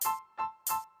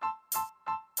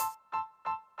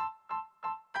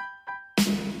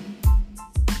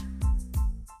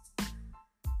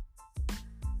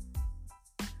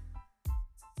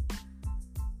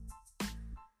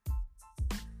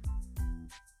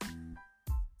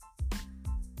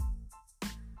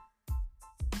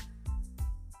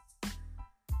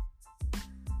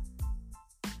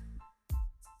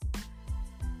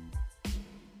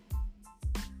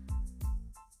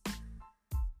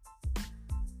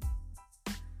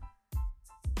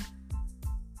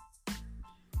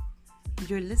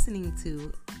You're listening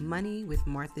to Money with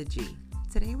Martha G.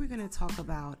 Today we're going to talk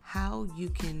about how you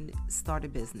can start a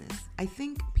business. I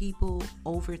think people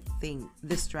overthink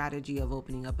the strategy of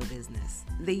opening up a business.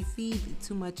 They feed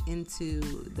too much into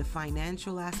the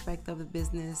financial aspect of a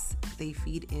business. They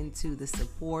feed into the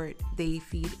support. They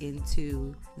feed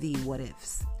into the what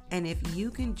ifs. And if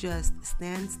you can just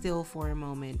stand still for a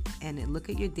moment and look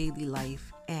at your daily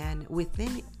life, and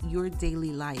within your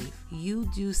daily life,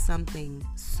 you do something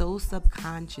so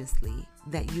subconsciously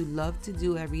that you love to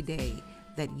do every day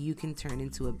that you can turn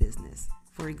into a business.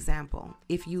 For example,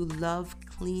 if you love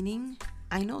cleaning,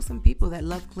 I know some people that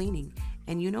love cleaning,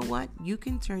 and you know what? You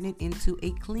can turn it into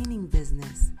a cleaning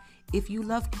business. If you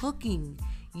love cooking,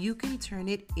 you can turn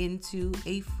it into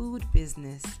a food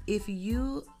business. If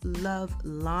you love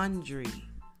laundry,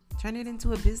 turn it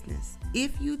into a business.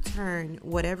 If you turn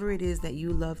whatever it is that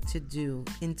you love to do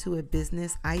into a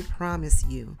business, I promise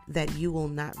you that you will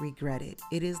not regret it.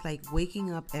 It is like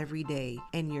waking up every day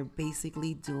and you're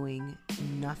basically doing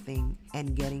nothing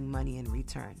and getting money in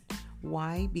return.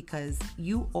 Why? Because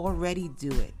you already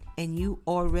do it and you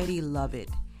already love it.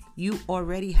 You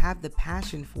already have the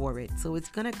passion for it, so it's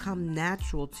going to come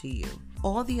natural to you.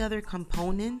 All the other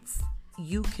components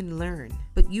you can learn,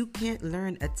 but you can't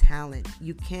learn a talent.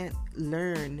 You can't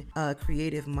learn a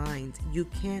creative mind. You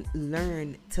can't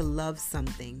learn to love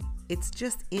something. It's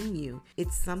just in you.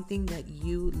 It's something that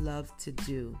you love to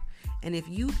do. And if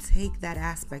you take that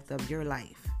aspect of your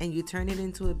life and you turn it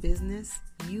into a business,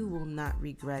 you will not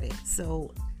regret it.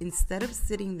 So instead of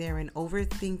sitting there and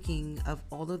overthinking of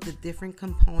all of the different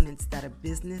components that a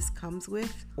business comes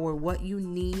with or what you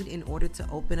need in order to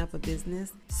open up a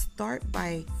business, start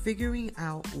by figuring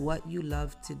out what you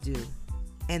love to do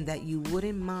and that you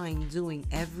wouldn't mind doing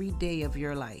every day of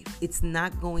your life. It's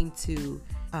not going to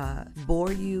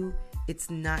bore you. It's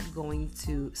not going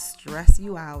to stress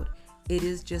you out. It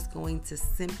is just going to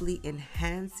simply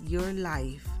enhance your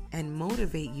life and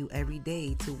motivate you every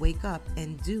day to wake up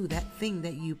and do that thing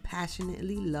that you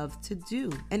passionately love to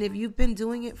do. And if you've been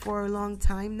doing it for a long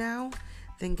time now,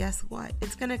 then guess what?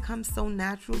 It's going to come so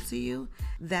natural to you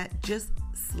that just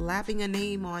slapping a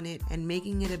name on it and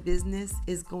making it a business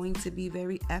is going to be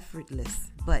very effortless.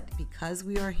 But because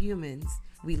we are humans,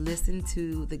 we listen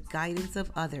to the guidance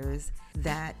of others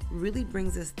that really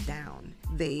brings us down.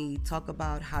 They talk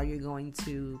about how you're going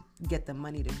to get the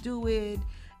money to do it,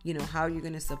 how you're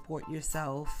going to support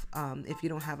yourself if you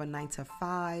don't have a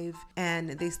 9-to-5,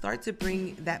 and they start to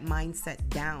bring that mindset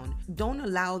down. Don't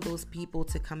allow those people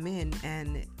to come in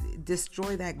and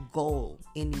destroy that goal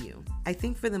in you. I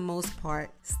think for the most part,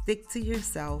 stick to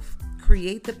yourself,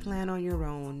 create the plan on your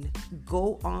own,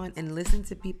 go on and listen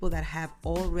to people that have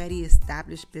already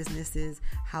established businesses,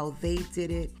 how they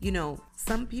did it.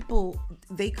 Some people,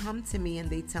 they come to me and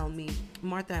they tell me,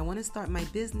 Martha, I want to start my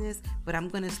business, but I'm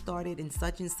going to start it in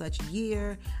such and such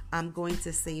year. I'm going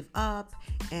to save up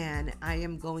and I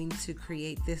am going to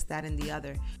create this, that, and the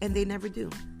other. And they never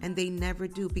do. And they never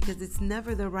do because it's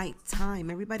never the right time.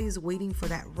 Everybody's waiting for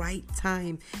that right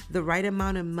time, the right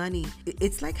amount of money.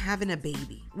 It's like having a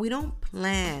baby. We don't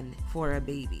plan for a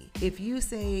baby. If you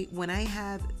say, when I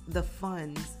have the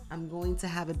funds, I'm going to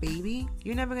have a baby,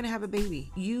 you're never going to have a baby.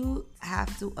 You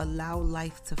have to allow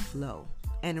life to flow.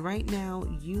 And right now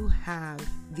you have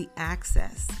the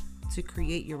access to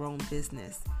create your own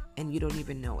business and you don't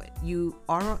even know it. You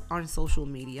are on social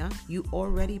media. You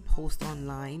already post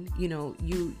online.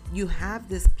 You have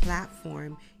this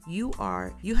platform. You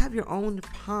have your own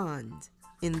pond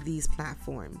in these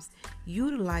platforms.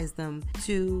 Utilize them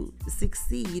to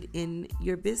succeed in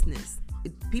your business.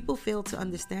 People fail to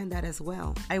understand that as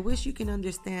well. I wish you can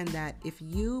understand that if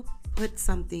you put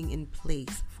something in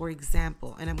place, for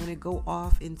example, and I'm going to go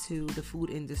off into the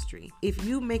food industry. If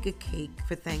you make a cake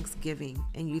for Thanksgiving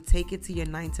and you take it to your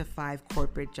 9-to-5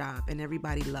 corporate job and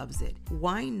everybody loves it,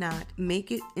 why not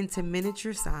make it into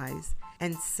miniature size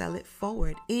and sell it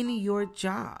forward in your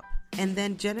job? And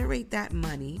then generate that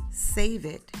money, save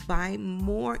it, buy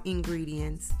more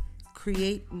ingredients,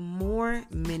 create more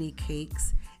mini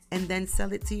cakes, and then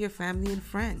sell it to your family and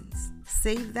friends.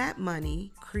 Save that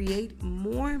money, create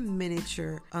more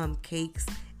miniature cakes,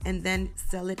 and then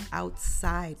sell it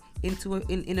outside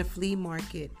in a flea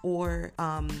market or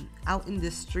out in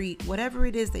the street. Whatever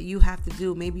it is that you have to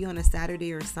do, maybe on a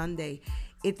Saturday or Sunday.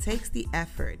 It takes the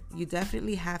effort. You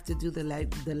definitely have to do the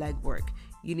legwork.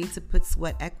 You need to put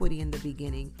sweat equity in the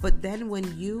beginning. But then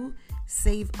when you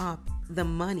save up the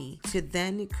money to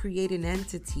then create an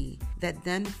entity that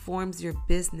then forms your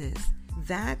business,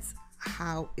 that's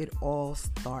how it all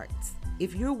starts.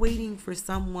 If you're waiting for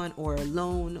someone or a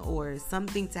loan or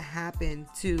something to happen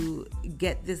to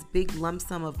get this big lump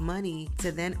sum of money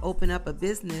to then open up a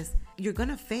business, you're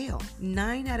gonna fail.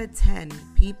 9 out of 10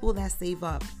 people that save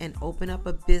up and open up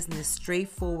a business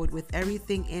straightforward with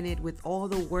everything in it, with all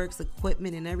the works,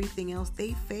 equipment, and everything else,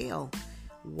 they fail.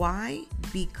 Why?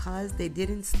 Because they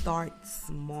didn't start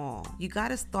small. You got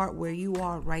to start where you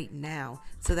are right now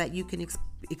so that you can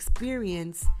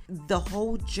experience the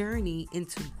whole journey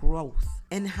into growth.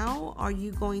 And how are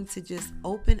you going to just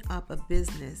open up a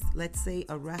business, let's say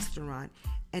a restaurant,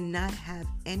 and not have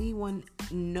anyone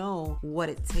know what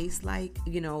it tastes like,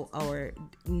 or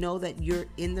know that you're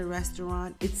in the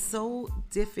restaurant? It's so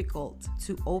difficult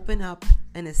to open up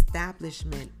an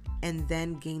establishment and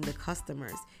then gain the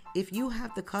customers. If you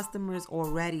have the customers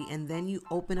already and then you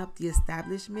open up the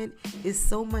establishment, it's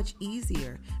so much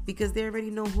easier because they already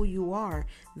know who you are.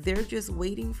 They're just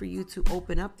waiting for you to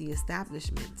open up the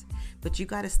establishment. But you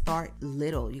got to start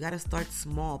little. You got to start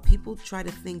small. People try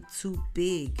to think too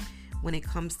big when it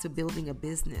comes to building a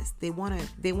business. They want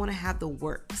to have the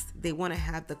works. They want to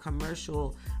have the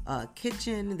commercial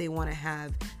kitchen. They want to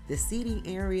have the seating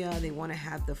area. They want to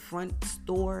have the front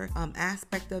store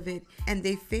aspect of it. And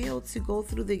they fail to go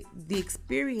through the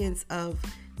experience of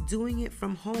doing it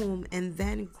from home and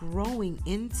then growing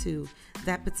into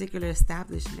that particular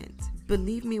establishment.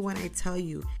 Believe me when I tell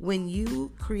you, when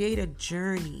you create a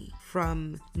journey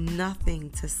from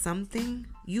nothing to something,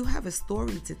 you have a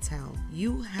story to tell.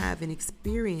 You have an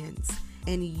experience,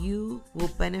 and you will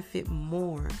benefit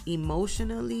more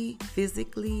emotionally,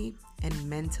 physically, and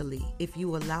mentally if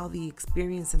you allow the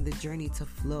experience and the journey to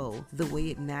flow the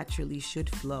way it naturally should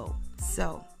flow.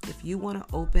 So if you want to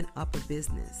open up a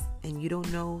business and you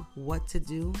don't know what to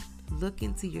do, look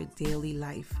into your daily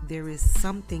life. There is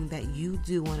something that you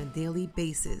do on a daily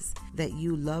basis that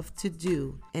you love to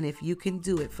do, and if you can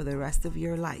do it for the rest of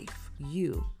your life,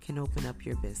 you can open up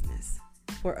your business.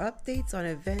 For updates on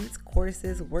events,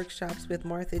 courses, workshops with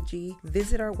Martha G,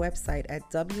 visit our website at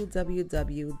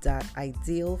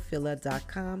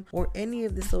www.idealphila.com or any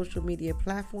of the social media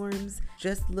platforms.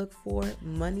 Just look for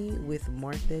Money with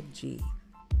Martha G.